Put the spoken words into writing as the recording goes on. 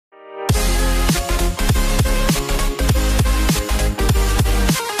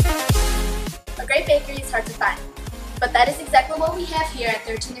But that is exactly what we have here at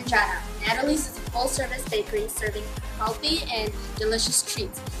 13 and Jana. Natalie's is a full-service bakery serving healthy and delicious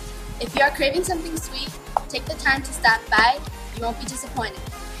treats. If you are craving something sweet, take the time to stop by. You won't be disappointed.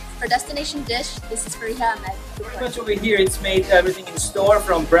 For Destination Dish, this is Fariha Ahmed. Pretty much over here, it's made everything in store,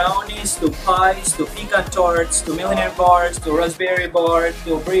 from brownies to pies to pecan tarts to millionaire bars to raspberry bar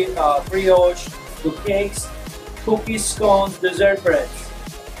to brioche to cakes, cookies, scones, dessert breads.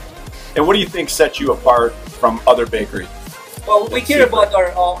 And what do you think sets you apart from other bakeries? Well, we care about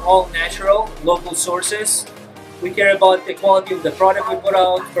our all natural, local sources. We care about the quality of the product we put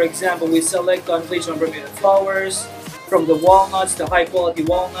out. For example, we select unbleached unfermented flours. From the walnuts, the high quality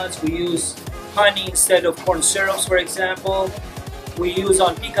walnuts, we use honey instead of corn syrups, for example. We use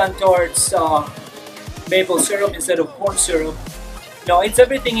on pecan tarts maple syrup instead of corn syrup. No, it's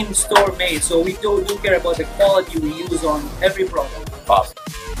everything in store made, so we do care about the quality we use on every product. Awesome.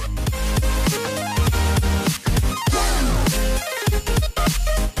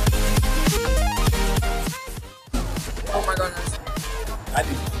 Oh my goodness. I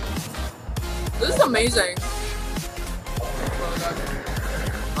think This is amazing.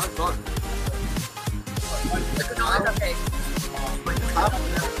 I'm fun. No, it's okay.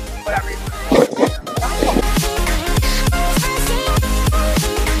 Whatever.